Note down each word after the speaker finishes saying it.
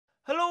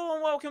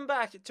welcome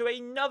back to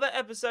another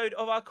episode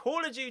of our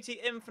Call of Duty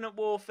Infinite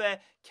Warfare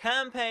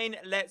campaign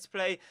Let's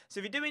Play.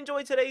 So if you do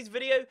enjoy today's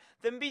video,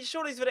 then be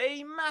sure to give it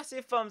a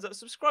massive thumbs up,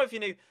 subscribe if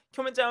you're new,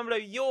 comment down below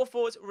your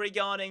thoughts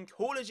regarding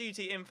Call of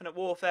Duty Infinite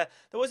Warfare.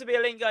 There'll also be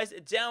a link, guys,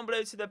 down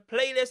below to the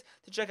playlist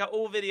to check out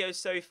all videos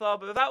so far.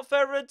 But without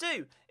further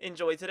ado,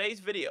 enjoy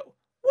today's video.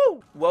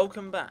 Woo!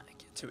 Welcome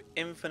back to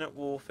Infinite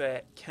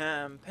Warfare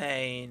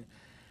campaign.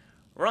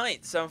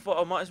 Right, so I thought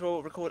I might as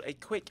well record a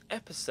quick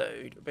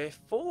episode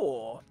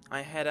before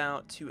I head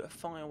out to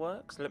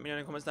fireworks. Let me know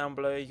in the comments down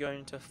below you're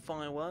going to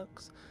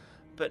fireworks.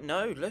 But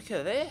no, look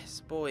at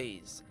this,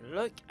 boys.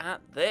 Look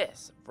at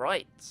this.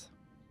 Right.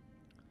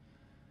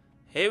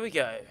 Here we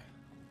go.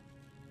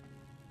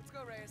 Let's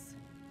go, Reyes.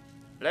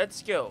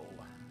 Let's go.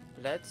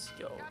 Let's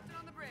go. Captain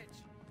on the bridge.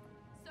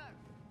 Sir,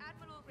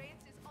 Admiral Reyes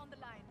is on the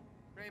line.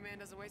 Rayman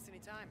doesn't waste any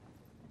time.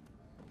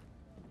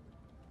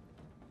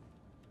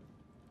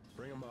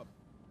 Bring him up.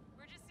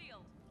 Bridge is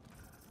sealed.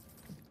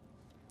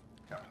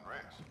 Captain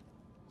Reyes,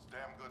 it's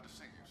damn good to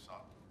see you,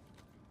 son.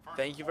 First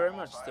Thank you and very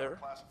foremost, much, I have sir. a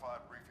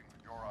classified briefing for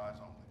your eyes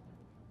only.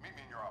 Meet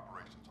me in your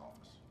operations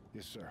office.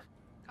 Yes, sir.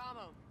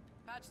 Camo,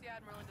 patch the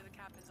Admiral into the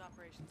Captain's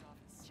operations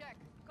office.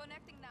 Check.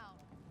 Connecting now.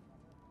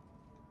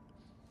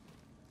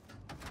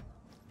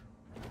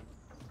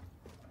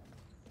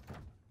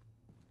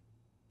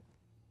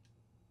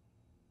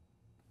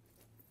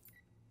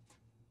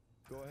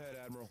 Go ahead,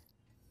 Admiral.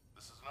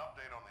 This is an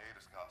update on the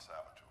Adiscon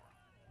saboteur.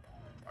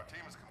 Our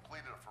team has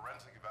completed a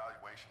forensic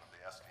evaluation of the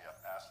SDF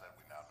asset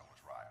we now know as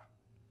Raya.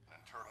 An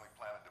internally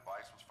planted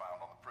device was found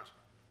on the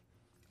prisoner.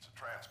 It's a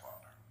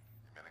transponder,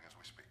 emitting as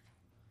we speak.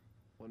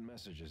 What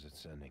message is it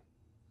sending?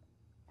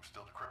 We're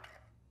still decrypting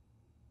it.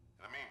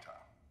 In the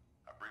meantime,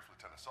 I briefed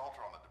Lieutenant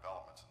Salter on the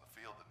developments in the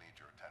field that need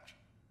your attention.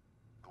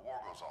 The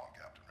war goes on,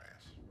 Captain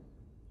Reyes.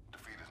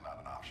 Defeat is not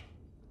an option.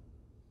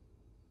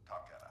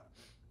 Top Cat out.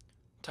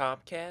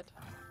 Top Cat.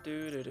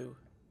 Do-do-do.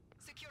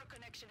 Secure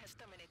connection has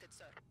terminated,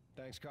 sir.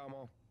 Thanks,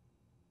 Camo.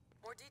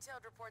 More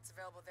detailed reports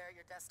available there at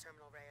your desk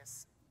terminal,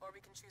 Reyes. Or we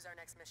can choose our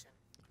next mission.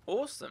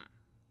 Awesome.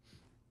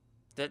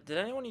 Did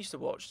anyone used to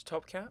watch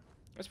Top Cat?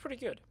 It was pretty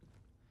good.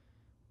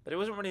 But it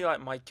wasn't really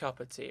like my cup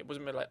of tea. It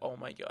wasn't really like, oh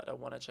my god, I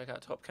want to check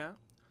out Top Cat.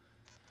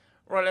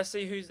 Right, let's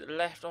see who's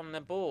left on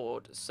the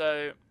board.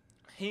 So,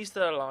 he's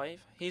still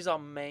alive. He's our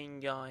main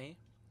guy.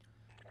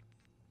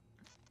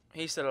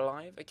 He's still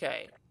alive.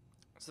 Okay.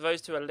 So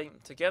those two are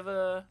linked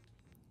together.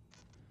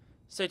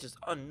 Status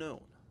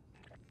unknown.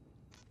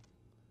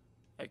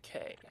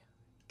 Okay.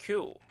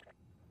 Cool.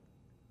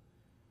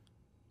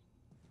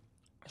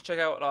 Let's check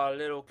out our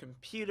little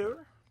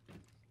computer.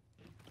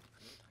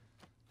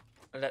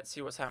 Let's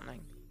see what's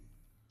happening.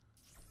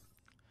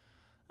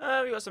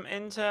 We got some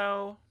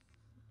intel.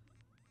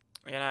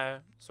 You know,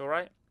 it's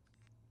alright.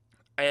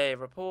 AA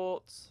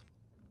reports.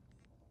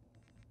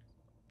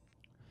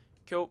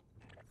 Cool.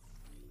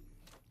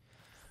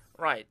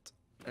 Right.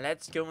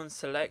 Let's go and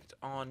select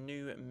our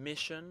new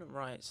mission.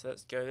 Right, so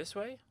let's go this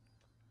way.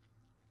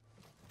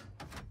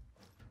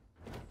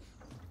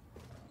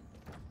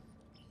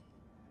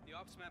 The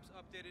ops map's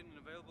updated and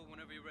available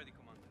whenever you're ready,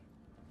 Commander.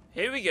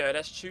 Here we go.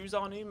 Let's choose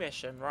our new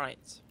mission.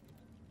 Right.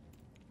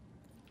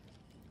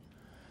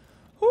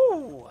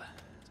 Whoo!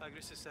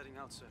 Tigris is setting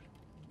out, sir.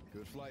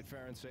 Good flight,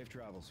 Farron. Safe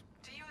travels.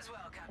 To you as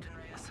well, Captain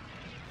Reyes.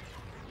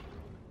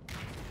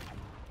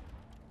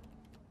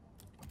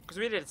 Because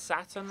we did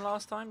Saturn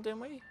last time, didn't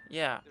we?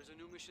 Yeah. There's a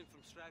new mission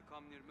from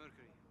Stratcom near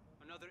Mercury.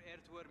 Another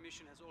air-to-air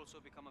mission has also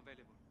become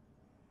available.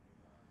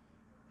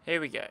 Here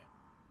we go.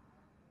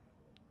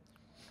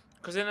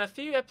 Because in a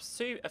few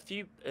episodes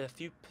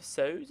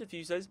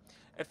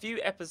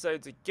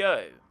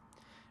ago,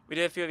 we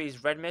did a few of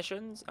these red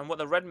missions, and what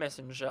the red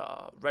missions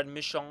are, the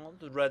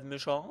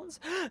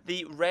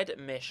red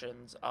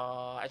missions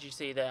are, as you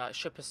see, they are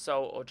Ship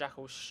Assault or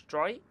Jackal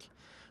Strike,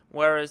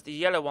 whereas the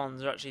yellow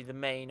ones are actually the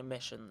main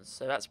missions,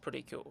 so that's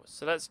pretty cool.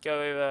 So let's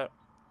go over,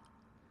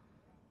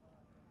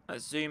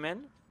 let's zoom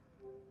in.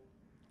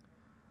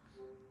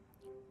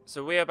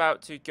 So we're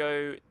about to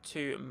go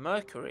to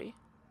Mercury.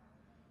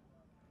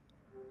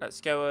 Let's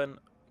go and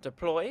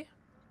deploy.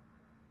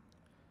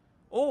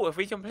 Oh, if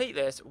we complete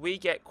this, we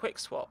get quick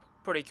swap.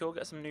 Pretty cool,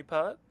 get some new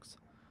perks.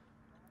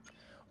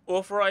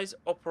 Authorize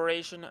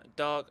Operation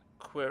Dark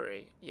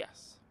Quarry.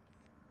 Yes.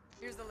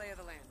 Here's the lay of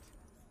the land.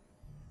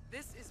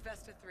 This is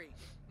Vesta 3,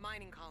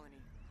 mining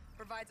colony.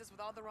 Provides us with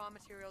all the raw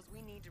materials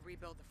we need to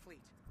rebuild the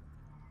fleet.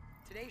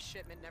 Today's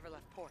shipment never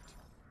left port.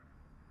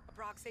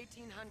 Approx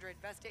 1800,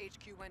 Vesta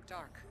HQ went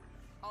dark.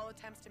 All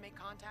attempts to make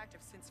contact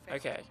have since failed.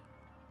 Okay.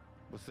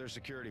 What's their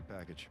security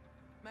package?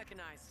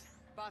 Mechanized.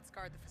 Bots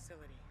guard the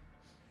facility.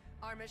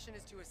 Our mission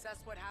is to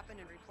assess what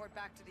happened and report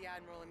back to the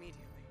Admiral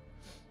immediately.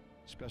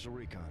 Special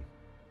Recon.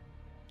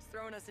 He's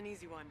throwing us an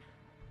easy one.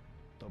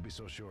 Don't be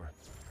so sure.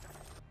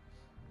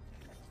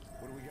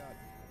 What do we got?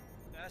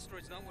 The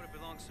asteroid's not where it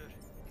belongs, sir.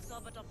 This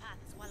orbital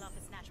path is well off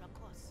its natural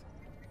course.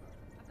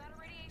 I've got a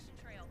radiation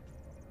trail.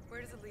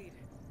 Where does it lead?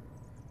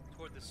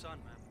 Toward the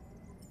sun, ma'am.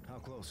 How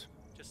close?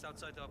 Just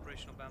outside the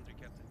operational boundary,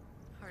 Captain.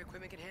 Our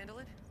equipment can handle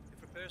it?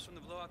 If repairs from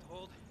the blowout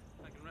hold,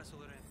 I can wrestle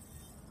her in.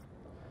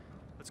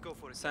 Let's go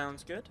for it.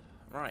 Sounds good.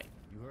 Right.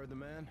 You heard the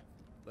man?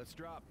 Let's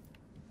drop.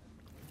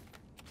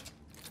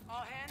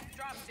 All hands,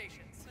 drop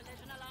stations.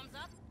 Collision alarms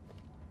up.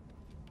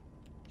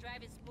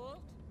 Drive is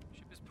spooled.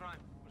 Ship is prime.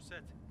 We're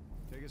set.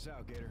 Take us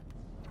out, Gator.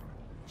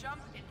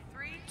 Jump in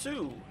 3, 2,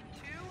 2,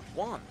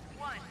 1.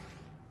 1.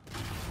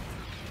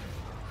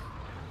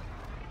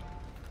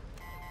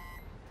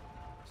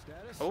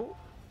 Status? Oh,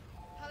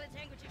 Hull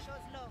integrity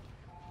shows low.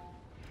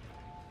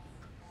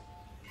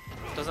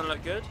 doesn't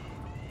look good.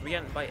 Are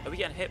we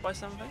getting hit by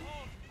something?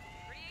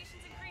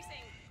 Radiation's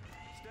increasing.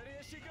 Steady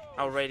as she goes.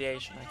 Oh,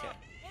 radiation. Okay.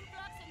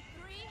 Influx in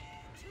 3,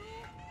 2,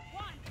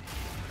 1.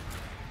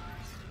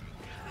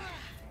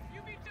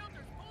 UV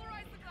filters,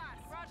 polarize the glass.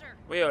 Roger.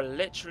 We are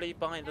literally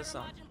behind the Error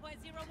sun. margin 0.01.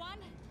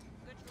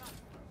 Good drop.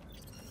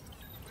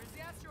 Where's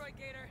the asteroid,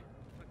 Gator?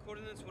 My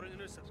coordinates were an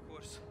intercept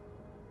course.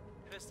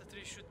 Vesta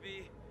 3 should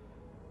be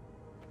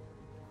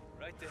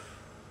right there.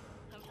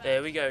 Confirmed.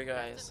 There we go, Vesta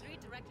guys. 3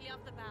 directly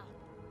off the bow.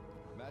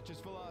 Matches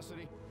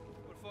velocity.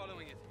 We're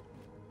following it.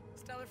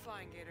 Stellar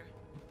flying, Gator.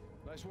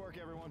 Nice work,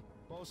 everyone.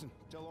 Bosun,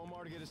 tell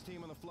Omar to get his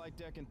team on the flight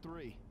deck in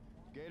 3.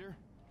 Gator,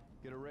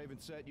 get a Raven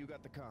set. You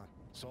got the con.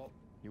 Salt,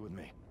 you with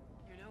me.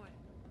 You know it.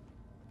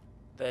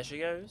 There she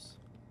goes.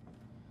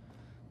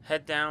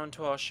 Head down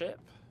to our ship.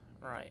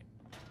 Right.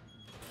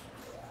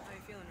 How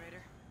you feeling,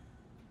 Raider?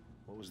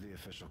 What was the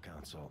official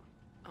count, Salt?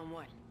 On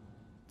what?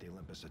 The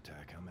Olympus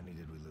attack. How many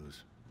did we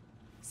lose?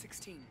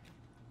 16.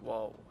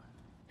 Whoa.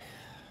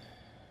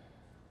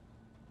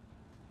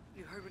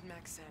 You heard what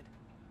Max said.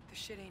 This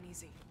shit ain't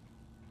easy.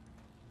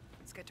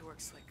 Let's get to work,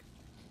 Slick.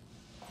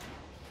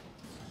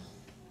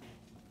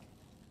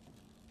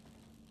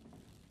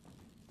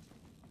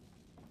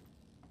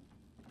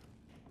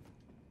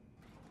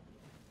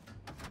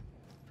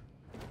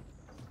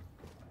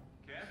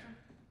 Captain?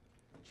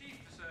 Chief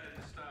decided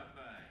to stop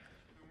by.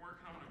 Been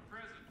working on a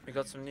present. We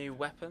got some new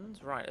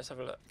weapons. Right, let's have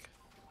a look.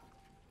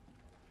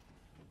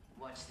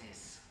 Watch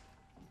this.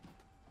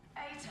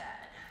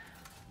 ATAD.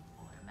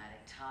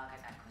 Automatic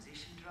target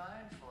acquisition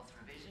drone, 4th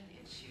revision.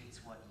 It shoots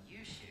what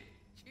you shoot.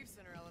 Chief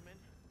Center element.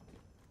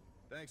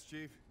 Thanks,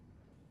 Chief.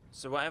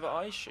 So whatever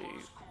I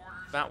shoot,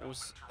 that will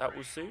shoot.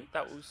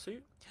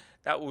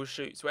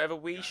 So whatever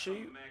we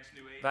shoot,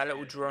 that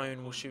little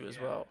drone will shoot as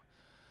well.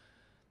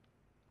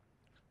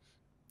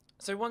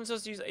 So one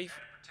says use a.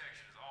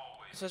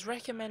 So it's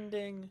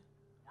recommending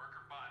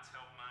Worker bots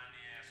help mine the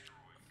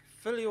asteroid.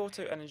 fully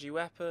auto energy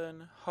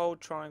weapon.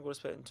 Hold triangle to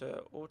split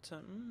into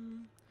auto.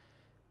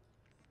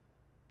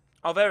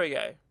 Oh, there we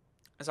go.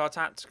 It's our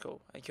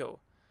tactical. Okay, cool.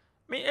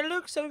 I mean, it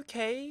looks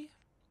okay,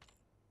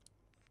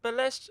 but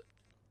let's.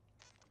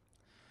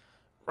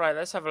 Right,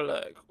 let's have a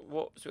look.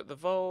 What's with the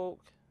Volk?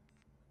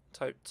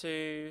 Type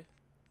 2.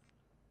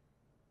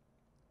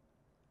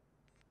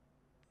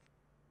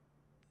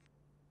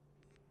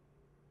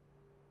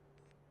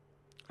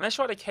 Let's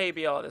try the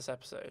KBR this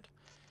episode.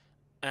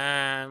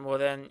 And we'll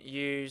then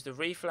use the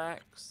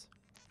Reflex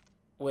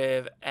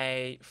with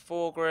a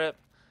foregrip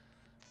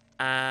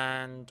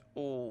and...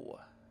 Ooh.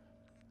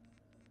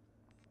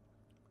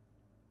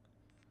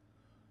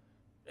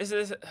 This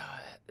is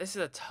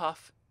a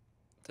tough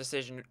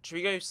decision. Should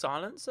we go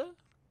silencer?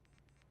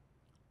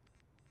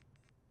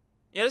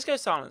 Yeah, let's go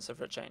silencer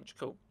for a change.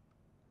 Cool.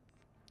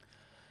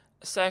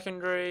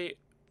 Secondary.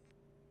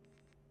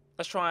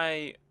 Let's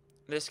try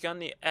this gun,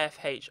 the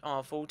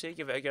FHR-40.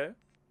 Give it a go.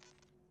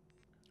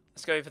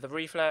 Let's go for the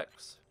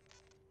reflex.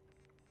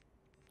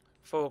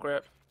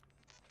 Foregrip.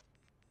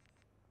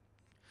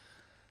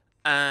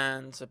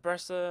 And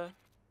suppressor.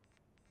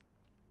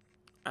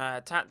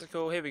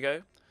 Tactical. Here we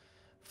go.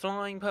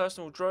 Flying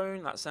personal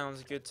drone, that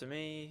sounds good to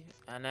me.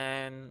 And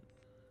then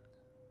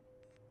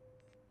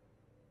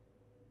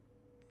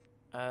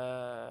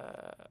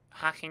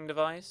hacking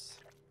device,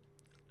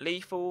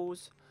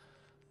 lethals,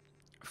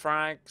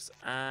 frags,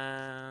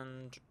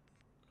 and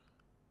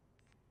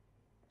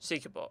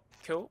seeker bot.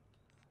 Cool.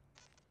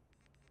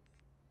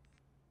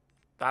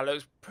 That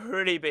looks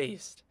pretty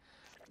beast.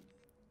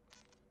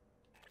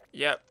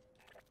 Yep.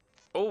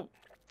 Oh,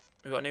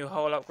 we got a new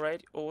hull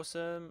upgrade.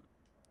 Awesome.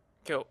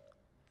 Cool.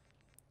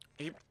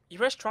 You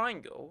press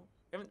triangle.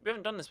 We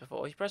haven't done this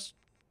before. You press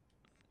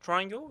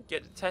triangle,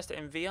 get to test it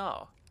in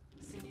VR.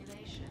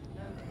 Simulation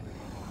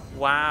loading.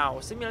 Wow,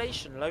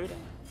 simulation loading.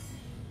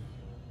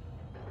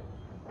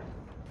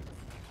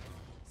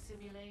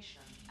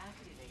 Simulation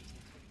activated.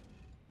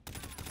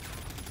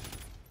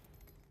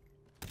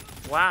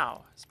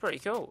 Wow, it's pretty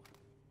cool.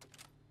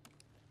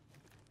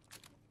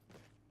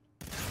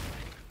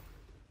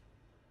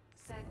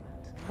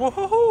 Segment.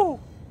 Woohoo!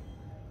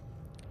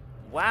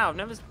 Wow, I've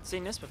never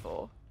seen this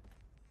before.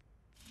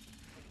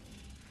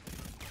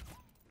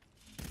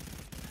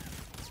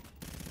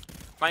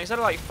 Like, instead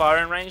of like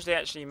firing range, they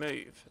actually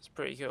move. It's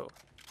pretty cool.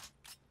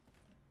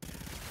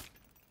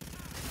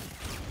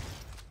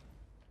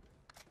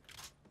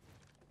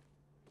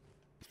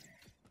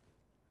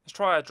 Let's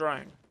try a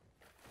drone.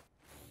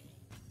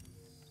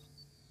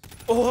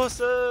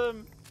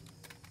 Awesome!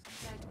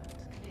 Segment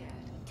cleared.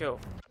 Cool.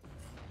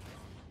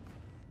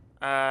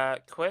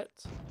 Quit.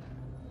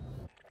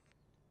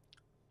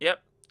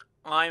 Yep.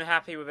 I'm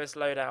happy with this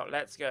loadout.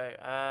 Let's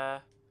go.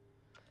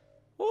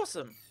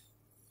 Awesome.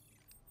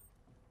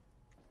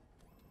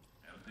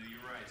 That'll do you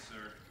right,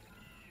 sir.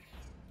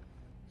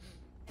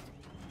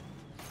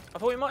 I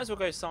thought we might as well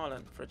go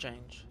silent for a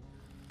change.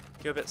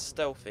 Go a bit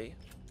stealthy.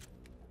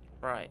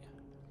 Right.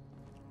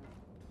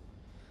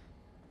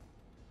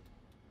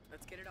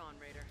 Let's get it on,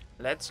 Raider.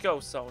 Let's go,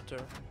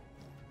 Salter.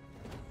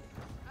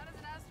 How does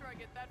an asteroid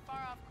get that far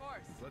off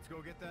course? Let's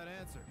go get that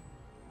answer.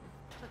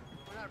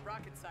 We're not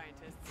rocket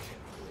scientists.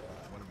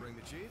 Want to bring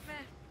the chief?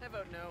 Meh, I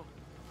vote no.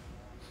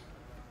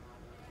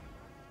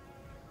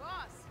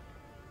 Boss!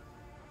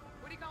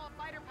 What do you call a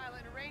fighter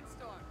pilot in a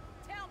rainstorm?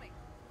 Tell me!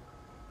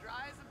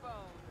 Dry as a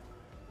bone.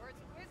 Words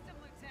of wisdom,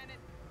 Lieutenant.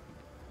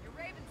 Your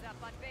Raven's up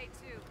on Bay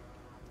 2.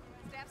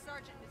 Staff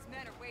Sergeant and his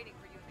men are waiting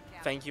for you in the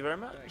cabin. Thank you very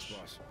much. Thanks,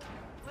 boss.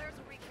 Flares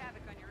will wreak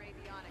havoc on your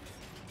avionics.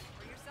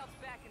 Bring yourselves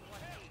back in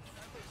one piece.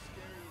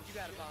 You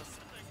got it,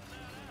 boss.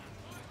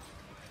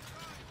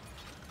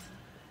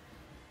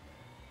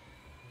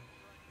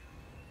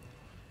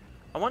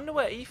 I wonder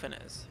where Ethan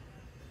is.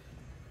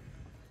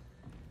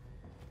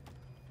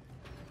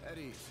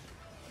 Eddie.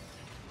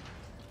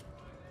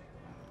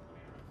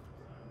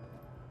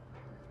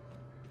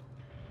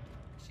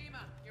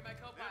 Shima, you're my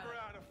co-pilot. Never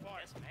out of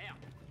fight. Yes, ma'am.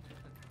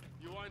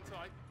 You on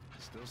tight?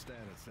 Still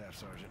standing, Staff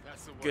Sergeant.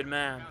 That's the Good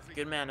man.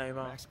 Good man,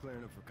 Omar. Max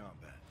clearing up for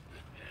combat.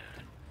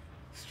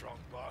 Strong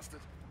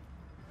bastard.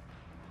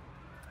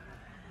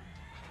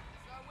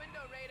 It's our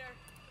window, Raider.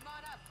 Come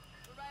on up.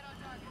 We're right on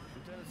target.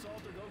 Lieutenant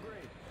Salter, go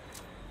green.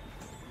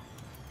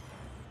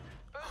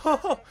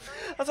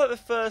 That's like the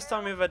first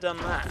time we've ever done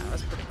that.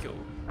 That's pretty cool.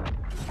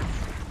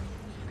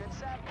 Good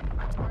set.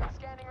 We're in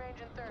scanning range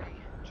in 30.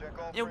 Check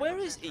all Yeah, where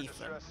is frequencies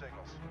for Ethan? distress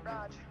signals.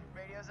 Raj,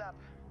 radio's up.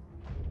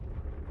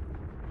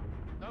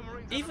 No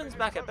Marines Ethan's ever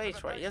back been at base,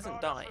 close to right? He the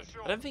hasn't targets died. for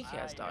sure. I don't think he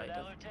has died.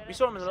 We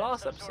saw him in the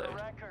last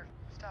episode.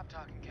 Stop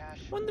talking,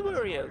 Cash. Wonder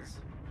where he is.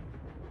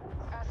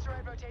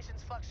 Asteroid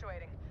rotation's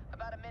fluctuating.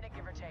 About a minute,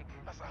 give or take.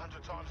 That's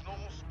 100 times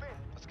normal spin.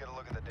 Let's get a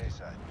look at the day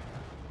side.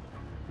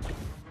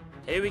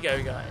 Here we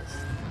go, guys.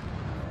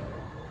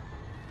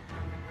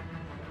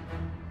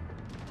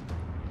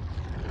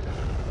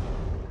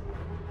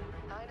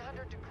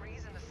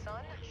 Degrees in the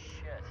sun?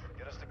 Shit.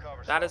 Get us to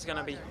cover. That is going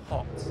to be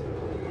hot.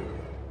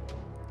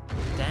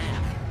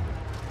 Damn.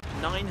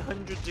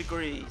 900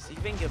 degrees. You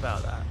think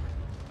about that.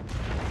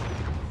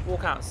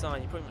 Walk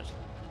outside, you're pretty much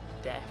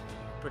dead.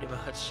 Pretty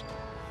much.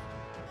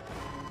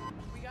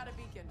 We got a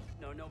beacon.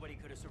 No, nobody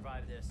could have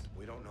survived this.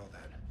 We don't know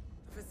that.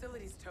 The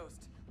facility's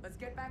toast. Let's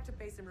get back to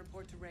base and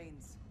report to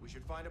Rains. We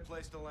should find a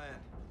place to land.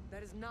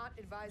 That is not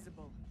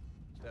advisable.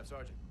 Staff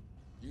Sergeant.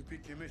 You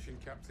pick your mission,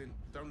 Captain.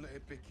 Don't let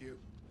it pick you.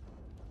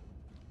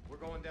 We're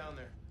going down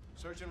there.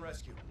 Search and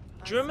rescue.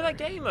 Do you remember that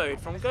game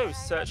mode from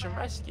Ghost, Search and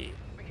Rescue?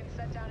 We can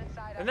set down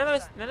inside. They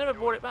never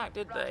brought it back,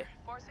 did they?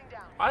 Forcing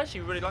down. I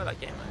actually really like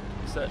that game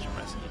mode, Search and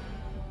Rescue.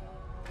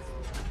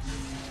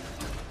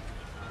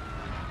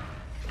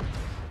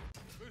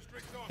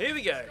 Here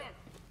we go.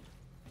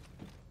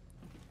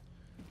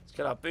 Let's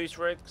get our boost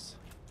rigs.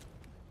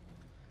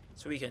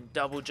 So we can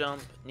double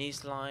jump, knee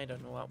slide,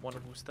 and all that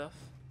wonderful stuff.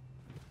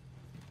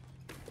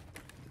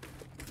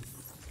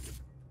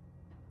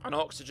 And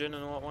oxygen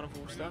and all that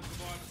wonderful stuff.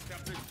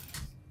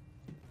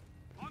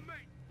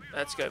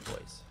 Let's go,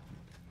 boys.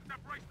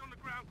 Separation on the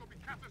ground could be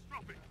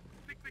catastrophic.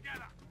 Stick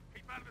together.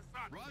 Keep out of the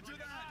sun. Roger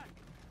that.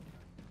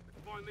 Let's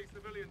find these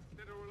civilians,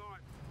 dead or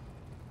alive.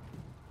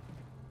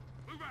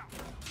 Move out.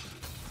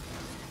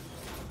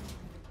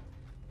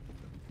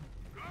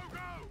 Go,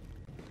 go.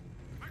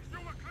 Make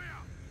sure we're clear.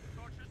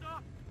 Torches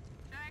up.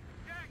 Check,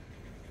 check.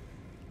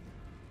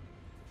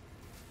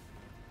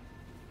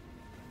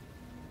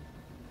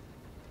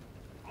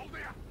 Hold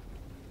there.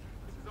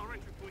 This is our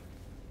entry point.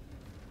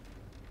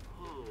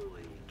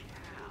 Holy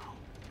cow.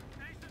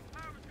 Station's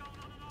power's going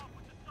on and off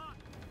with the sun.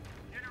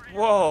 Generator.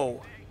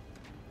 Whoa,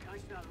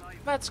 Guy's not alive.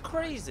 that's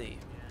crazy.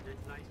 Yeah,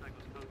 that night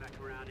cycle's coming back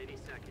around any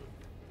second.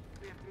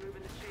 We have to move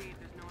in the shade.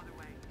 There's no other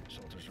way.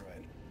 Salter's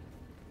right.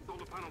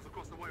 Solar panels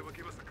across the way will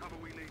give us the cover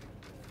we need.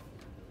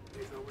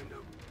 Here's our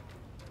window.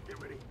 Get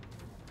ready.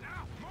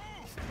 Now,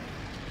 move!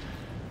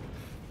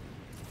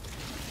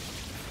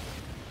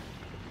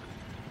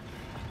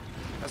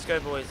 Let's go,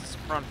 boys. Let's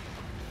run.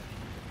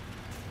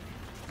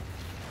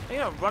 Are you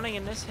not running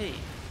in this heat?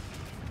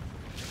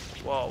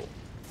 Whoa.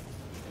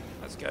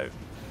 Let's go.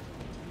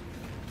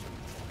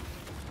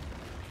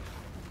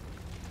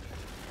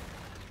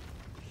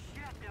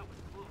 Shit, that was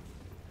close.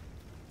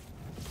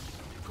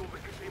 Go,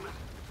 Fukushima.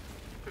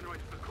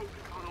 Generators are cooked.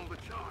 They can't hold the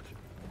charge.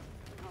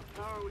 No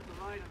power with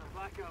the light and the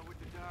blackout with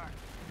the dark.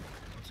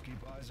 Let's keep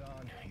eyes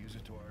on. Use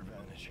it to our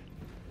advantage.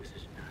 This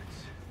is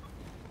nuts.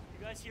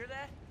 You guys hear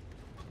that?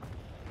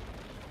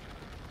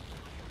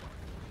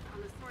 On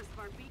the source of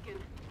our beacon.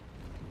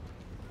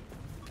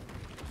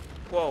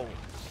 Whoa.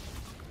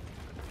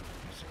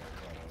 See our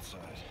caught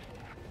outside.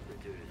 The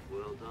dude is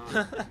well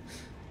done.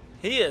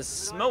 He is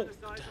smoked.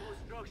 The size of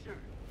a structure.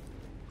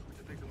 What do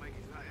you think will make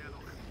it to that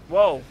airlock?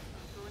 Whoa.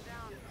 Going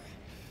down.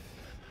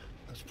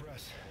 First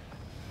press.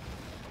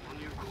 On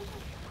you,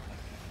 Corporal.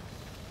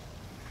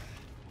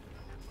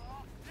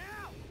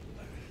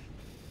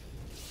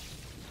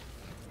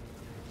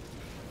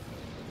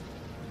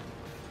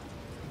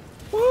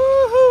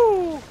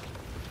 Woohoo!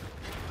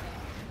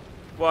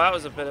 Well, that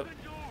was a bit of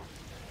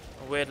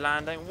a weird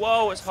landing.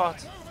 Whoa, it's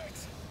hot.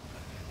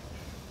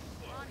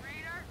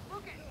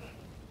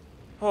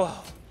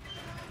 Oh.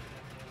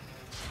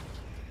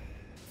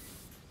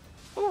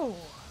 Ooh.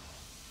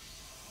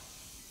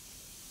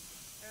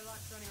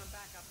 Airlock's running on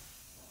backup.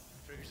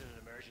 Triggers in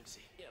an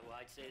emergency. Yeah, well,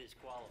 I'd say this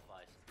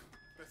qualifies.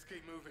 Let's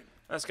keep moving.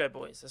 Let's go,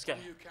 boys. Let's go. On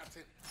you,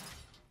 Captain.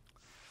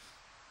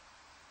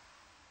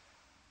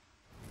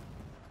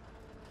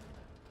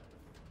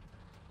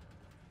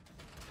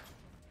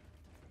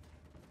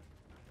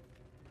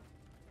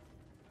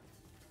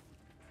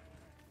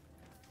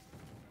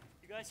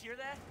 You guys hear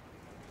that?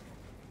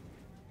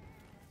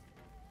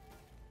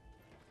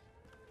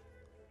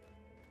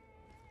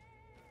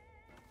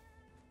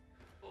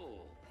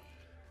 Oh,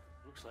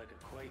 looks like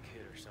a quake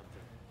hit or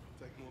something.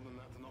 Take more than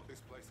that to knock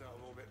this place out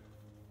of orbit.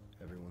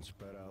 Everyone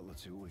spread out.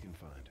 Let's see what we can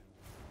find.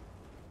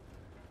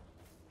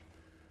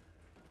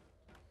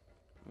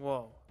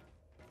 Whoa.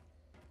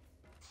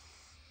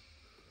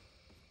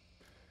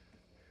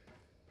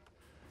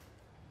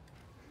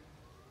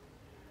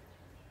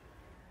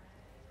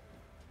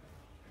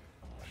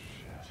 Oh,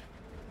 shit.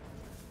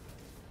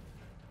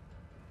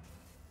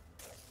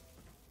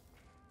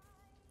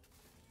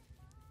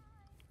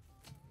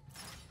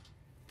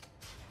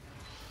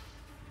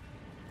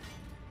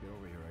 Get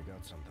over here. I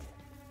got something.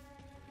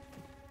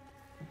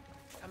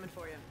 Coming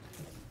for you.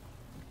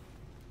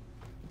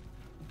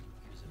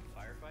 Is it a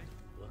firefight?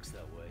 Looks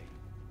that way.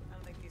 I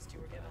don't think these two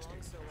were getting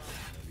along so well.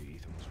 Maybe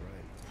Ethan was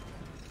right.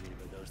 You mean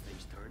about those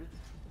things turning?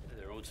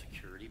 Their own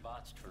security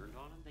bots turned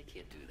on them? They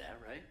can't do that,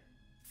 right?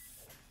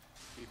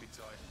 Keep it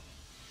tight.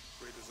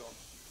 Breathers on.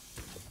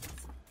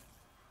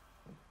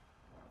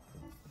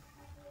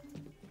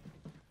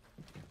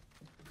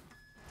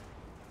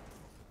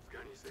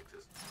 Scan your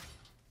sixes.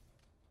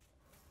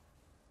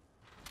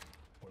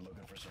 We're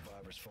looking for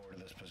survivors forward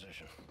of this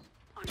position.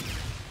 Behind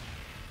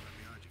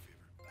you,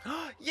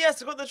 Fever.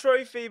 Yes, I got the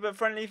trophy, but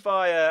friendly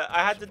fire.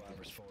 I had to.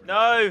 Survivors forward of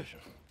No. this position.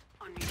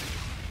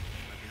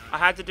 I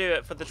had to do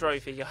it for the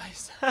trophy,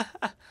 guys.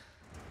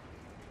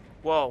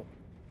 Whoa.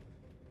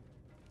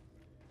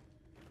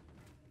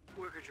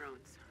 Worker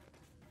drones.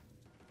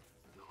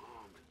 No,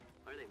 but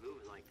why are they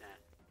moving like that?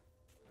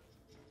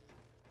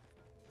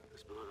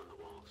 There's blood on the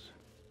walls.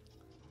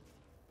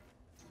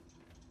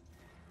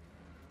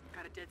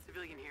 Got a dead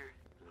civilian here.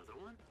 Another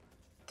one?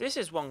 This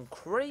is one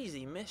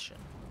crazy mission.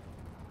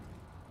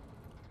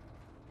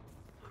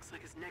 Looks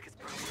like his neck is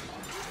broken.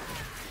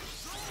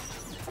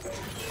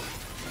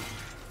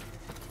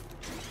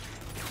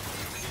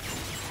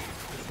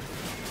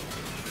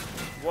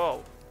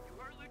 Whoa.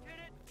 You hurt,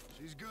 Lieutenant?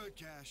 She's good,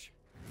 Cash.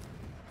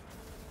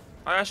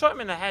 I shot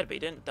him in the head, but he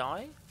didn't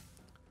die.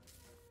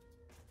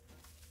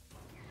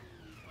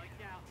 Lights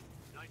out.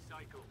 Nice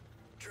cycle.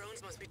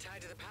 Drones must be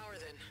tied to the power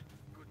then.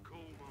 Good call,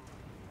 Mom.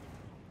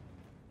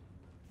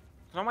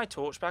 Can I have my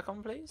torch back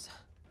on, please?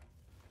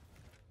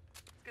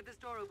 Let's get this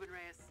door open,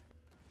 Reyes.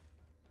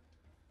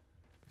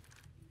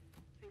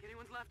 Think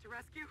anyone's left to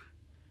rescue?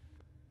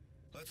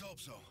 Let's hope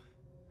so.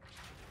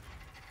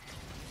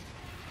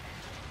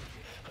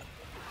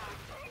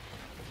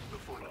 We'll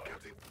find them,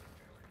 Captain.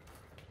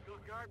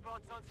 Got guard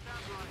bots on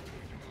standby.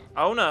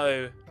 Oh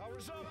no.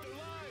 Power's up. They're live.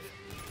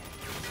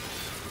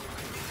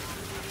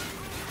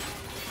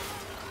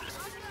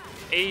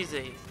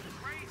 Easy.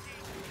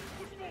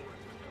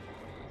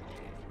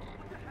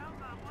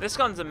 This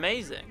gun's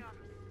amazing.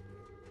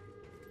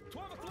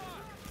 12 o'clock.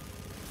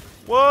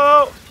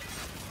 Whoa.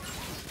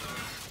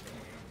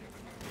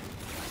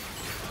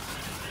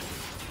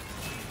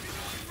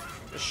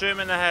 Just shoot him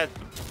in the head,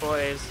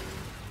 boys.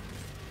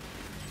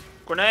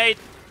 Grenade.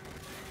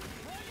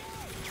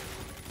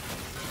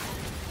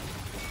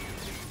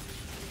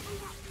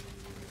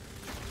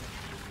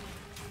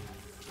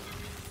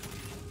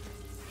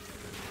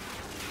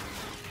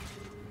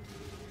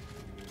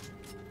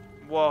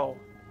 Whoa.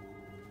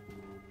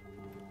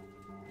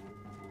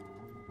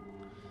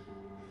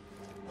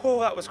 Oh,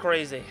 that was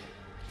crazy.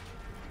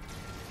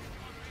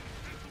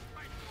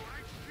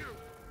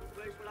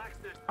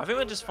 I think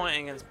we're just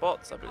fighting against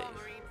bots, I believe.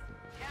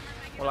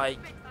 Or like...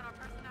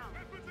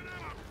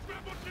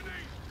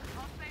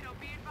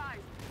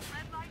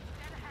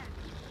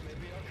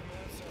 Maybe our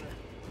command center.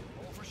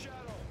 Hold for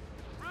shadow.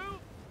 Roof,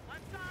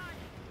 left side.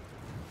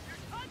 You're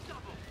ton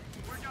double.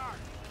 We're dark.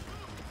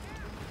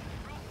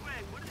 Real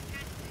quick, what are the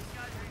chances these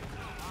guys are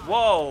even so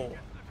Whoa!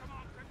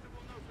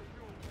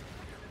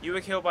 You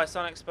were killed by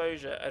sun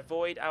exposure.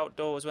 Avoid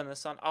outdoors when the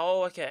sun...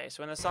 Oh, okay.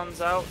 So when the sun's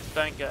out,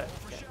 don't go.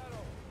 Okay.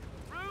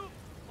 Roof,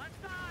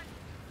 left side.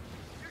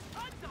 You're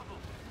ton double.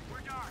 We're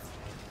dark.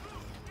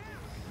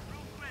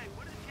 Real quick,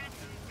 what are the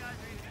chances these guys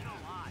are even so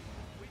high?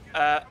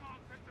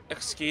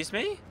 Excuse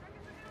me?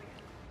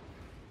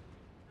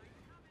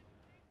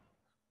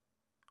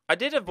 I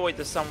did avoid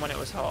the sun when it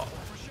was hot.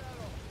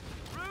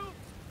 Roof,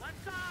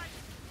 left side.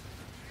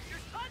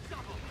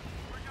 double.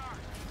 We're dark.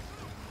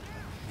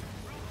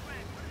 Real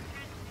quick, what are the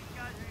chances these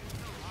guys are even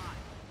still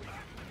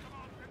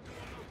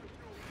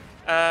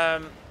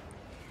alive?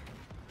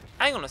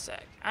 Hang on a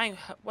sec.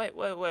 Wait,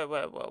 whoa. Roof,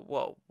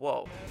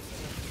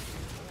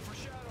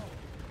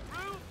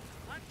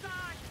 left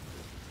side.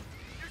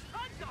 There's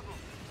tons of them.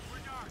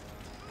 We're dark.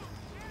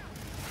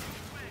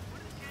 Real quick,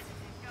 what are the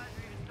chances these guys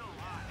are even still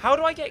alive? How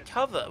do I get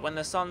cover when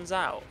the sun's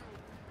out?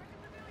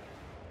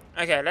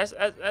 Okay, let's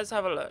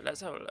have a look.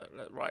 Let's have a look.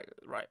 Right.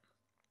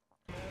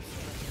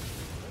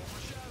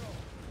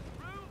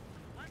 Roof,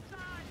 left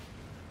side.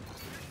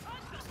 There's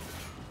tons of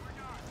them. We're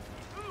dark.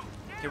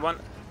 Roof, You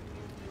want?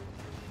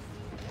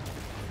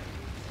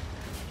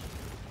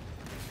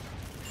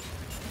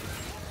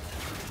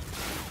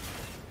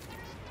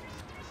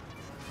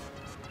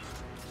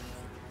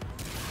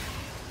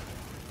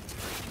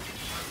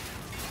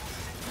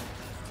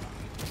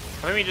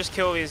 Let me just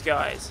kill these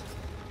guys.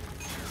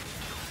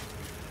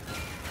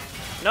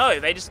 No,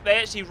 they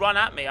actually run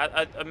at me.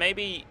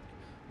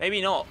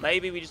 Maybe not.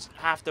 Maybe we just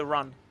have to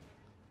run.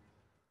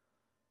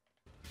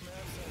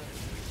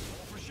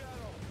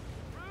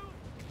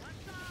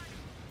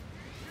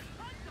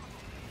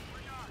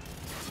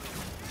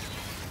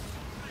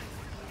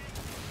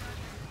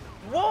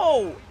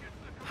 Whoa!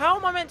 How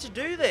am I meant to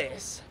do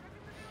this?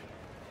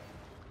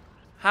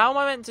 How am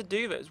I meant to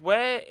do this?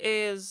 Where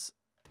is...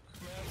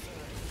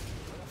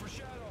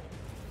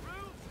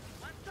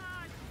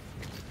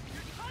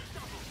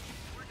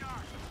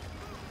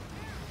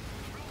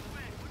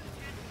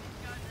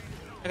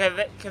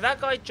 Okay,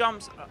 that guy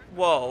jumps...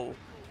 Whoa.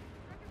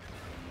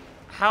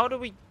 How do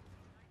we...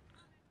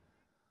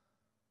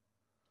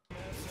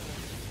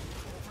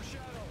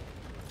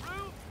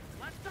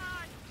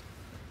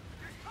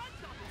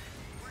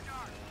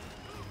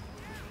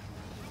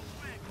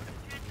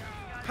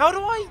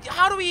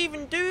 How do we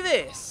even do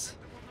this?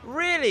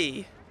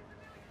 Really?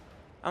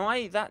 Am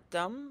I that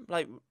dumb?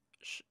 Like...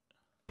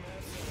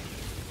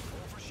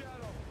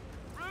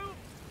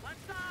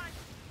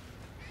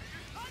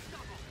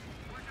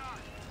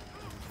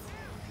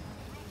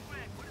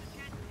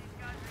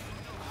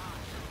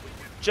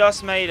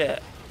 Just made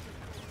it.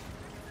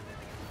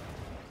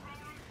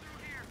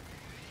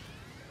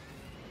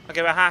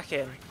 Okay, we're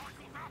hacking.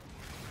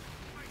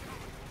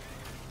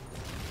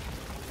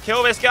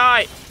 Kill this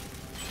guy.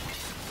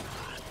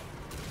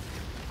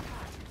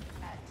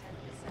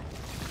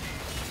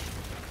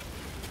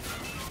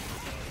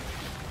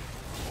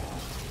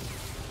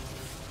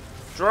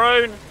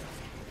 Drone.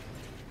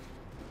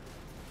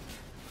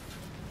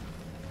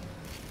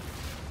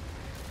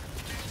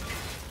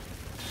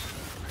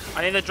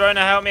 I need the drone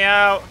to help me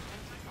out.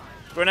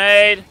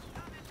 Grenade.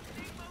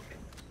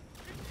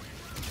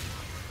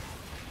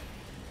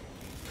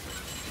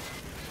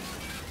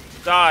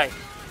 Die.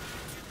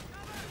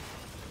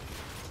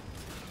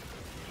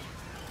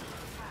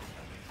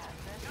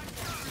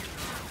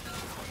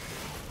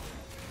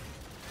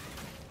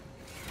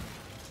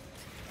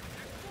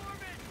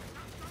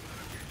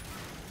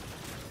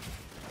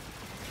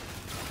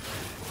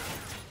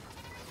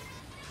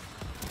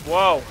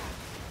 Whoa.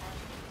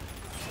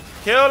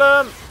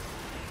 Kill him.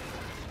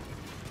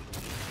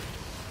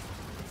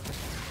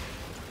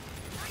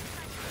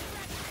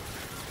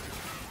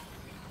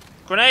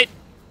 Grenade!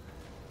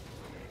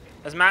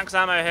 There's max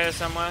ammo here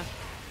somewhere.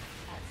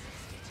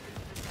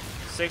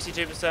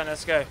 62%,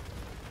 let's go.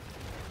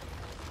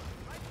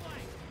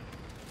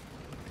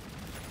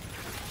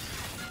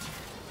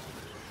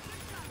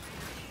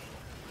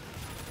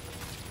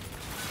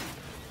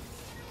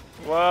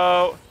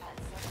 Whoa.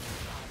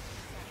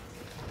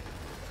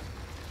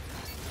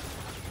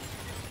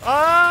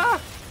 Ah!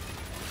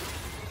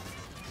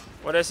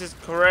 Well, this is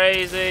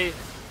crazy.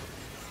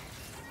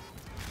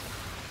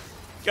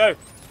 Go.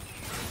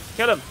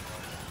 Kill them.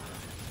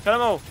 Kill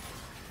them all.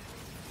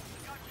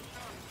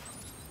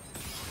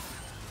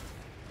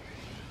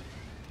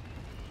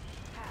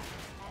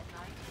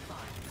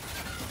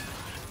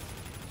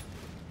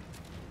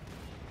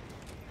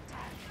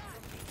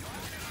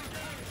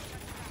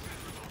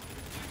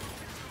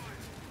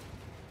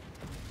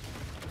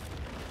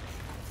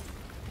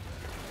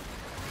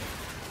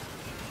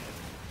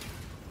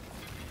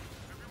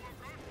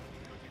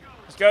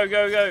 Let's go,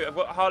 go, go. I've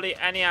got hardly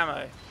any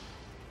ammo.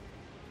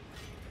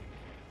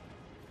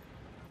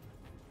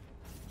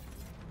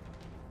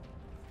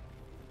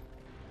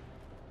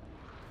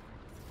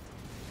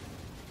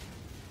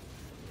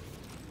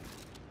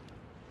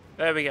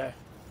 There we go. You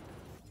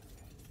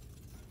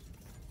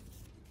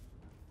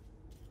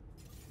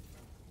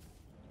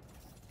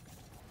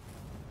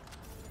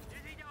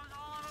think that was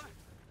all of them?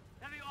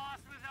 That'd be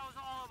awesome if that was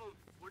all of them.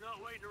 We're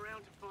not waiting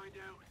around to find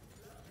out.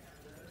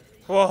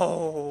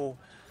 Whoa.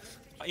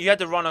 You had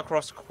to run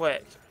across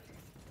quick.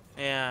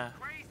 Yeah.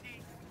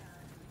 Crazy.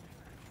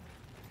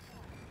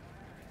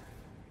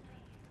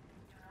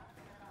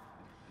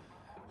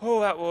 Oh,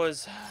 that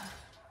was...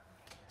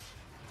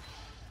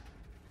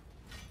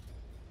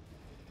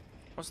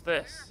 What's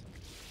this?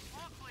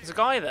 There's a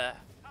guy there.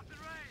 Captain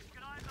Reyes,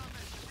 get eyes on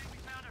this. I think we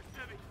found our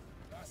civvy.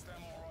 That's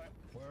them, all right.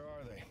 Where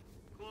are they?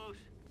 Close.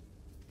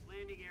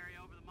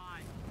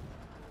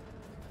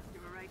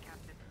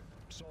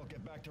 Salt,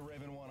 get back to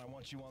Raven 1. I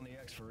want you on the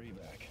X for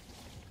evac.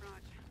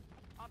 Raj,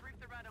 I'll brief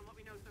the red on what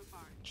we know so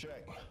far.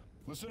 Check.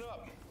 Listen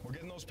up. We're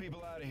getting those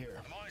people out of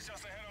here. Molly's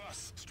just ahead of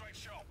us. Straight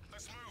shot.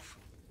 Let's move.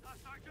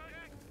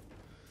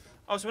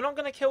 Oh, so we're not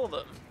going to kill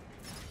them.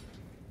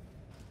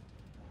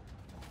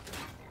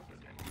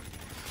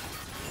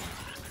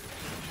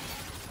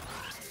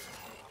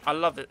 I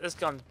love it. This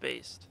gun's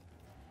beast.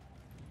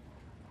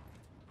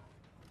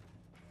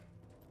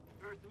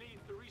 Earth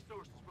needs the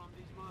resources from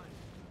these mines.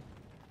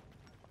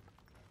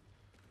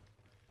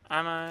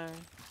 Ammo.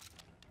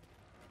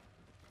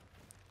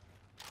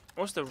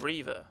 What's the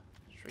Reaver?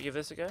 Should we give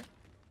this a go?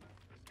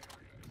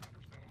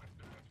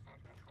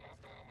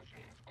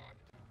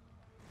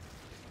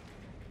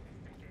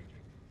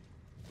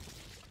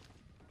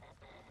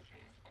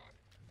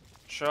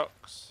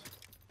 Shocks.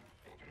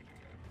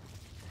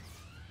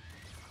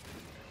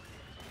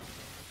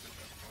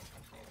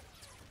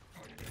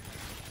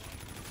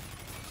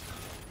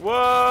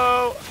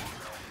 Whoa!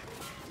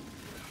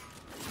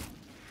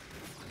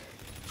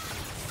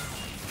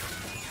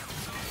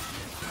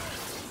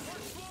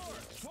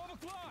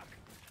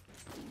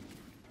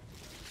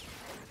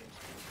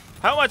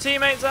 Help my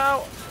teammates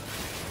out!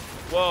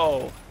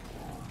 Whoa.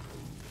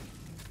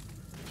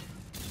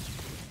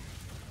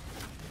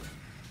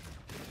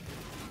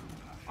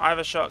 I have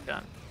a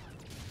shotgun.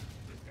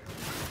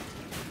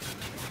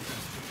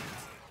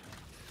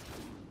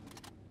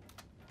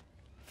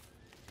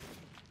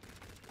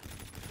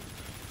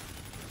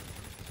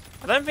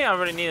 I don't think I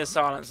really need a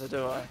silencer,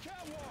 do I?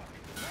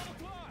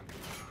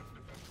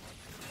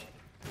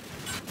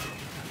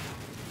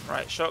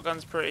 Right,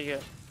 shotgun's pretty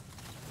good.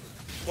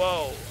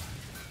 Whoa.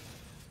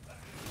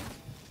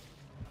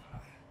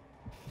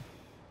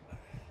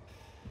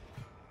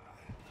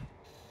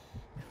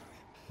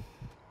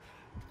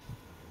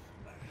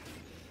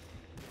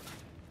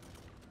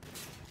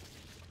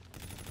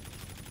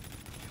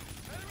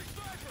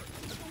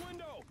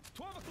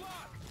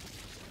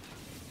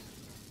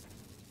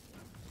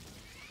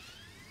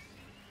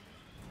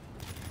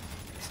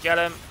 Get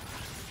him.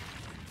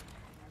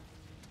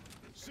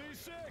 C6,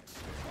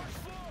 first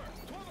floor,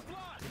 12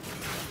 o'clock.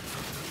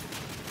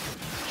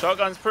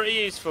 Shotgun's pretty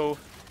useful.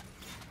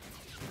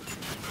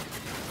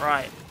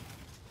 Right.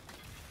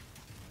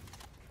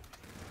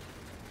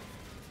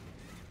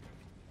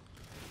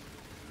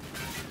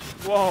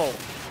 Whoa.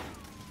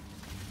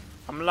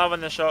 I'm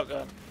loving the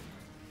shotgun.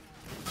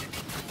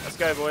 Let's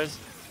go, boys.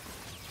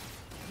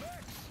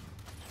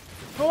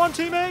 Go on,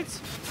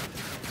 teammates.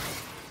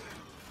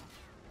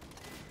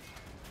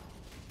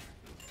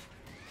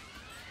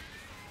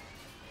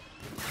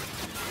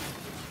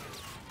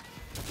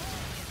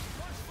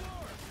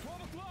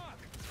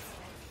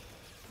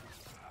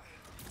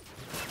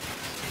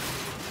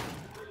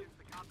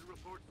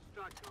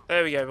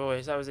 There we go,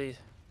 boys. That was easy.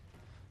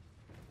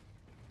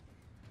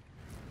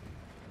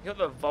 You got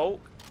the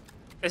Volk.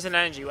 It's an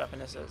energy weapon,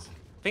 this is.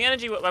 I think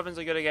energy weapons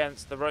are good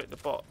against the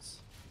bots.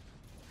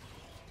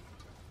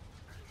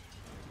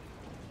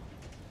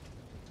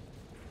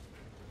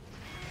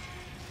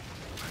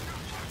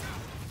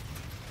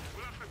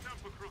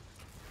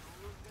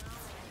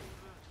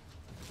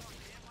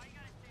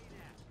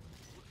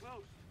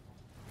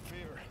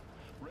 Fever,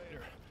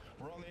 Raider,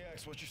 we're on the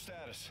X. What's your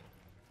status?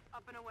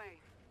 Up and away.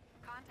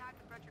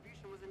 Contact with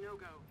Retribution was a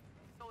no-go.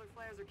 Solar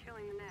flares are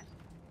killing the net.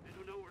 They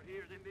don't know we're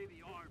here. They may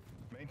be armed.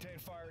 Maintain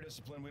fire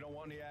discipline. We don't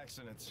want any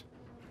accidents.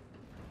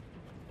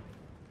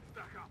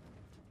 Back up.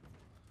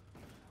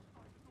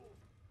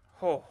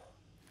 Oh.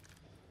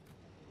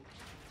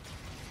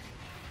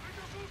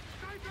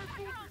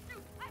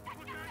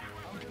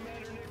 I'm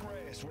Commander Nick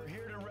Reyes. We're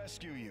here to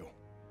rescue you.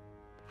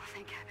 Oh,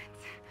 thank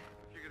heavens.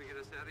 You're gonna get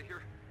us out of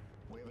here?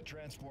 We have a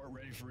transport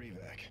ready for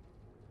evac.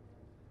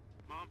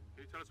 Mom,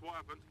 can you tell us what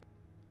happened?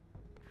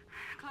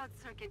 Cloud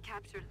Circuit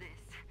captured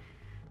this.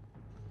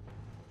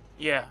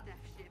 Yeah. Death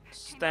ship.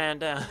 Stand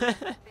down.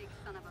 Big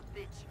son of a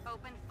bitch.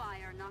 Open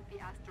fire, not the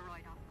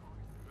asteroid, of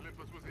course.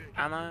 Olympus was here.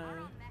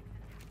 Ammo.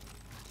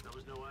 That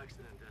was no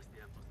accident.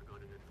 SDF must have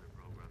gotten into the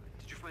programming.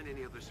 Did you find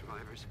any other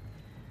survivors?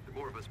 There are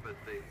more of us, but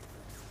they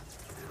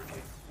never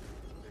came.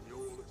 Then you're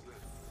all that's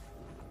left.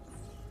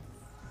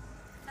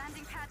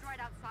 Landing pad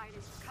right outside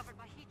is covered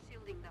by heat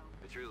shielding, though.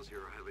 Materials here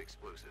are highly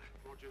explosive.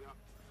 Roger that.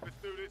 Let's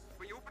do this.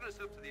 When you open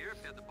us up to the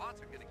airpad, the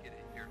bots are gonna get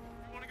in here.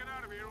 You want to get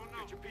out of here or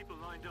not? Get your people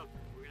lined up.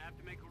 We're gonna have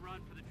to make a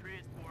run for the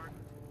transport.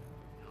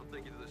 I'll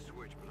take you to the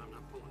switch, but I'm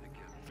not pulling it,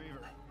 Captain.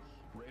 Fever,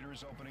 Raider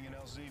is opening an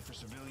LZ for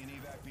civilian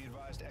evac. Be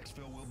advised,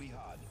 exfil will be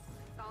hot.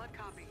 Solid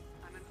copy.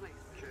 I'm in place.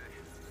 Okay.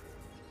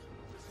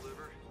 This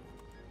lever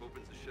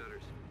opens the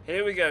shutters.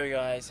 Here we go,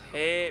 guys.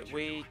 Here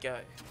we go.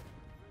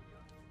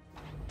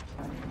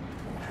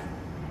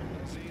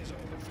 LZ is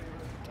open,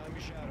 Fever. Time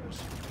your shadows.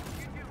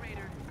 You too,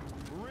 Raider.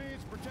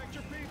 Marines, protect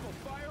your people.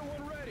 Fire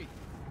when ready.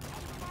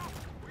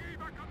 We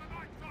back on the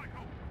night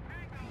cycle.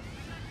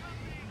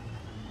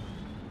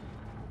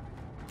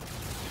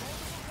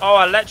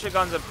 Oh, electric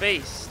gun's a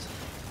beast.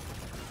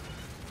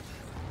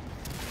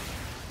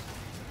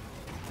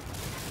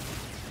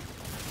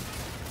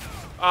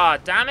 Ah,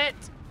 damn it.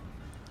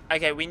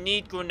 Okay, we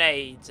need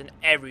grenades and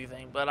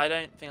everything, but I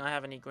don't think I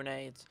have any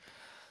grenades.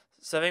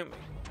 So I think...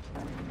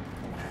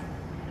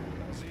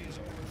 LZ's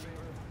over in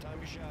favor. Time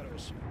your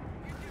shadows.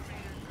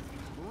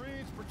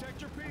 Marines,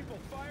 protect your people.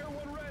 Fire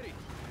when ready.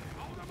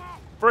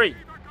 3,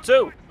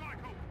 2,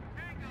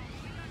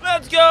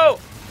 let's go!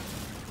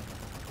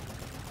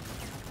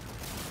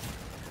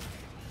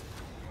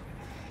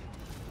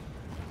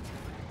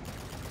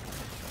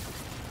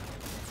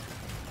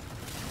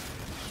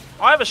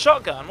 I have a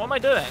shotgun. What am I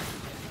doing?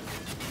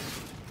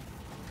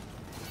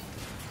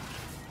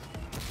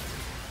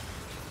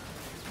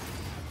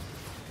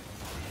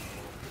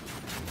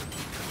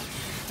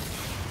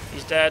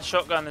 He's dead.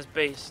 Shotgun this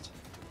beast.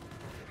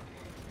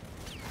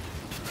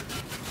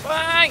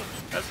 Bang!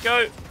 Let's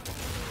go.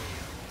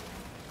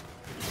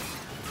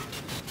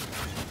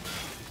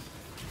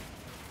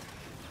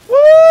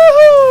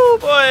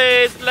 Woohoo,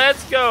 boys!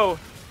 Let's go.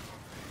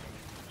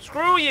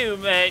 Screw you,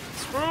 mate.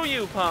 Screw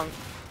you, punk.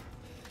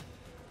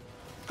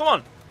 Come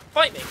on,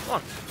 fight me. Come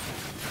on.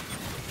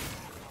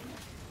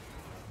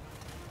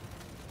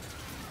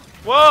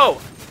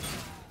 Whoa!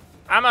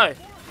 Ammo.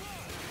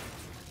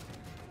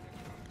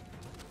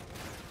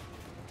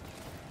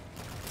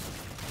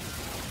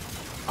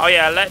 Oh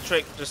yeah,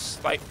 electric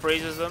just like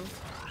freezes them.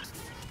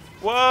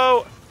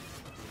 Whoa!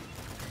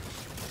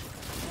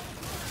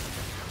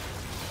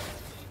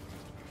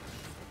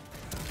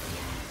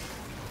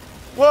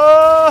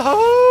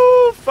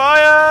 Whoa!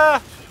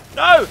 Fire!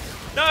 No!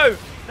 No!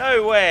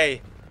 No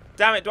way!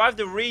 Damn it, do I have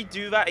to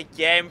redo that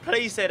again?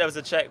 Please say there was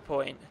a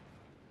checkpoint.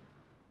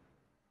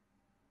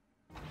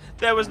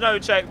 There was no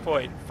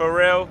checkpoint. For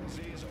real?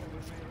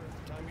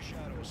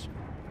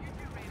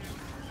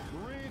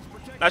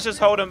 Let's just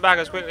hold them back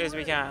as quickly as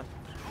we can.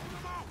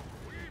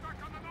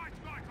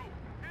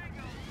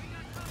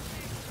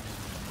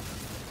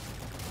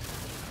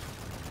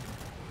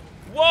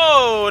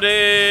 Whoa,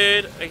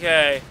 dude!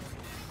 Okay.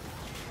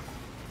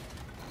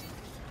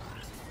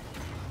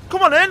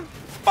 Come on in!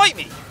 Fight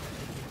me!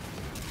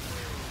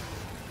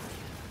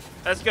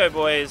 Let's go,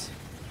 boys.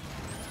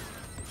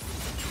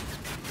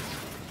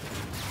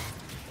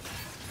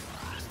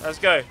 Let's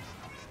go.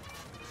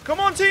 Come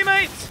on,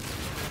 teammates!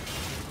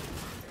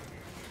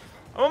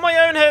 I'm on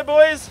my own here,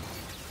 boys.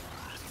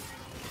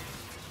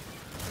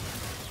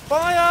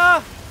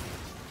 Fire!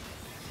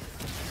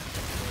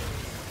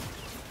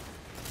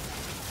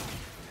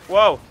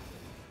 Whoa.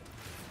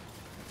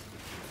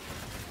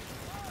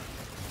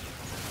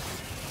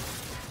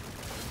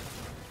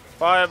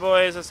 Fire,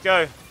 boys, let's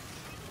go.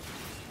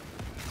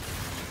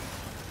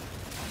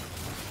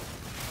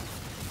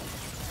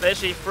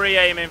 Literally free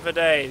aiming for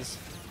days.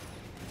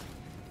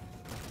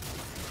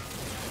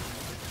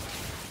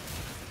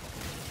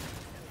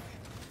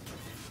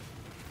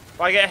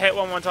 If I get hit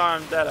one more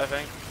time, I'm dead, I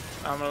think.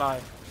 I'm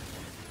alive.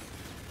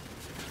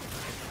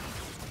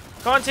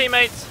 Come on,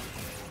 teammates.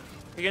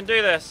 We can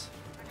do this.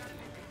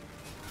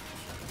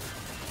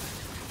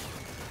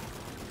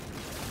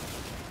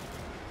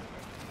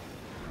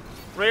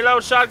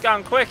 Reload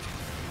shotgun, quick.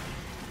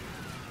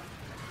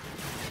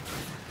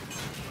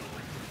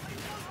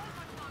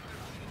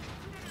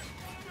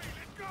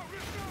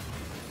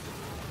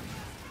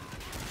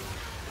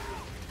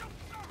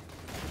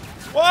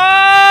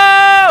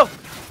 Whoa!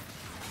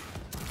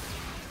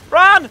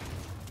 Run!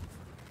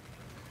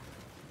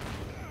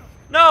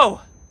 No!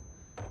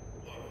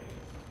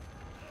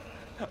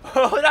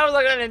 Oh, that was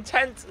like an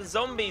intense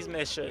zombies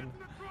mission.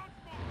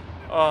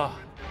 Oh.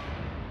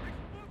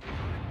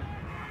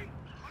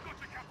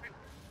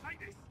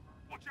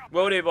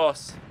 Will do,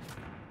 boss.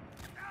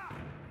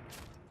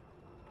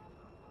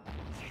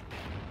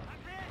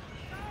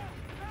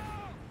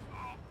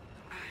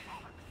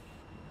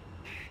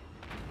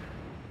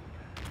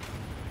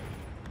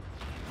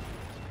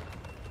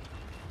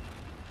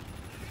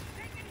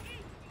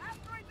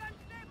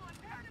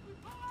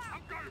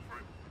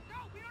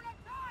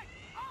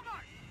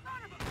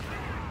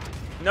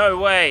 No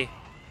way.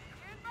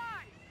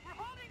 We're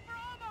holding for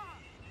Omar.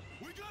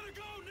 We gotta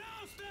go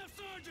now, Staff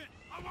Sergeant.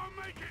 I won't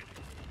make it.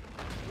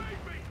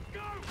 Leave me.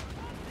 Go.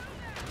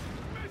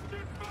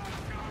 Mission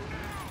must go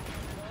now.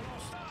 No,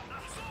 stop.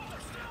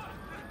 Stop.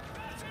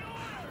 That's an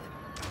order.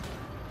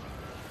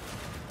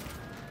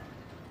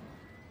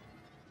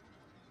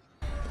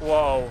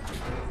 Whoa.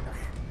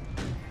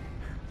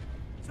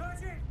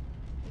 Sergeant.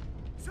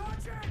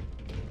 Sergeant.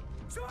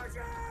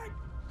 Sergeant.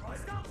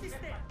 Stop this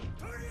thing.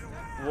 Turn it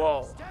around.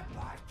 Whoa. Step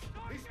back.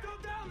 He's still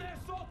down there,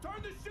 Saul.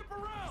 Turn the ship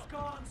around. He's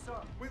gone,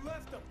 sir. We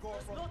left him,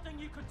 Corporal. There's nothing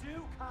you could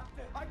do,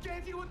 Captain. I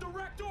gave you a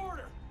direct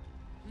order.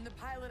 I'm the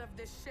pilot of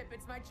this ship.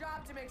 It's my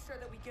job to make sure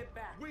that we get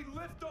back. We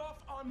lift off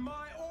on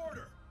my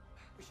order.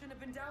 We shouldn't have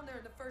been down there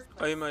in the first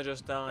place. Omar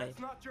just died. That's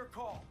not your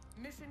call.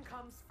 Mission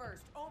comes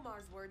first.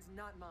 Omar's words,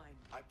 not mine.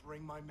 I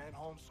bring my men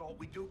home, Saul.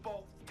 We do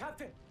both.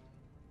 Captain,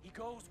 he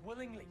goes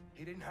willingly.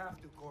 He didn't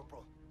have to,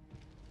 Corporal.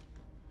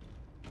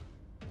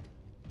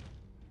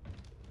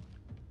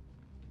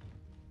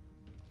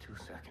 2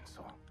 seconds,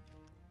 Saul.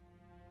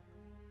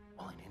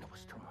 All I needed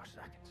was 2 more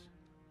seconds.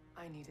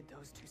 I needed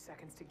those 2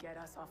 seconds to get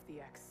us off the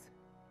X.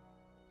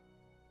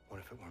 What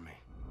if it were me?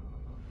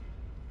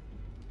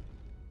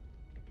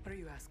 What are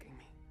you asking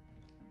me?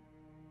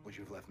 Would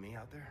you have left me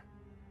out there?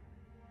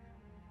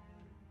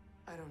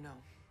 I don't know.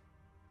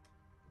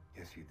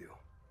 Yes, you do.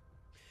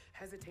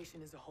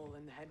 Hesitation is a hole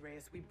in the head,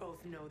 Reyes. We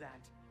both know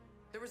that.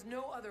 There was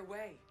no other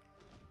way.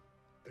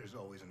 There's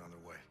always another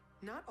way.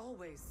 Not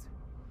always.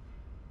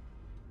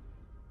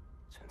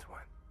 Since when?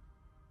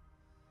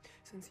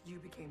 Since you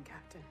became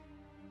captain.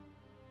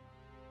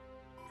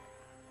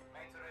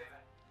 Main to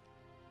Raven.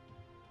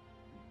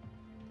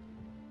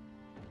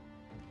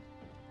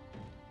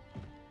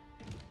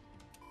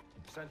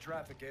 Send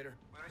traffic, Gator.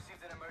 We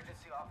received an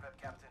emergency off-rep,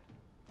 Captain.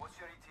 What's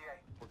your ETA?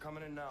 We're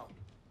coming in now.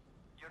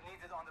 You're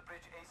needed on the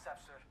bridge ASAP,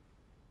 sir.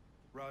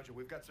 Roger,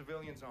 we've got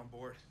civilians on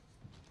board.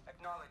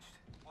 Acknowledged.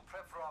 We'll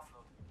prep for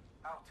offload.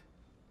 Out.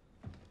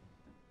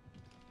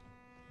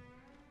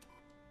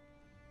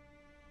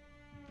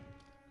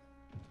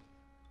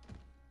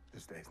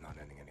 This day's not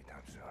ending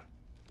anytime soon.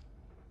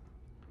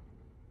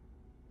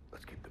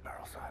 Let's keep the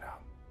barrel side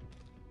out.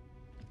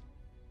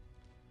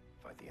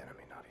 Fight the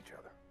enemy, not each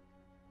other.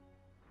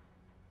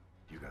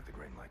 You got the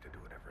green light to do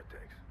whatever it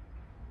takes.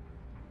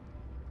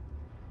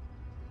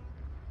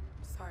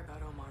 Sorry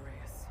about Omar,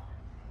 Reyes.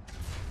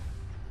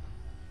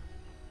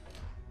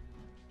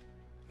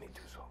 Me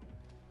too, so.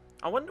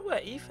 I wonder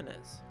where Ethan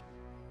is.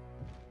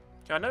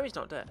 I know he's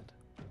not dead.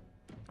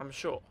 I'm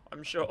sure.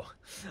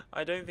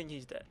 I don't think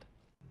he's dead.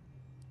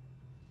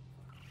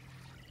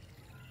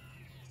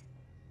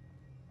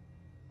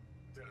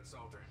 Lieutenant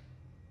Salter.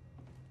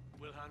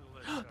 We'll handle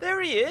this.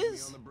 There he Be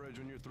is! on the bridge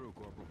when you're through,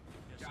 Corporal.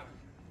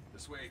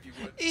 This way, if you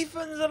would.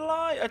 Ethan's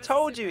alive! I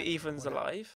told you Ethan's alive.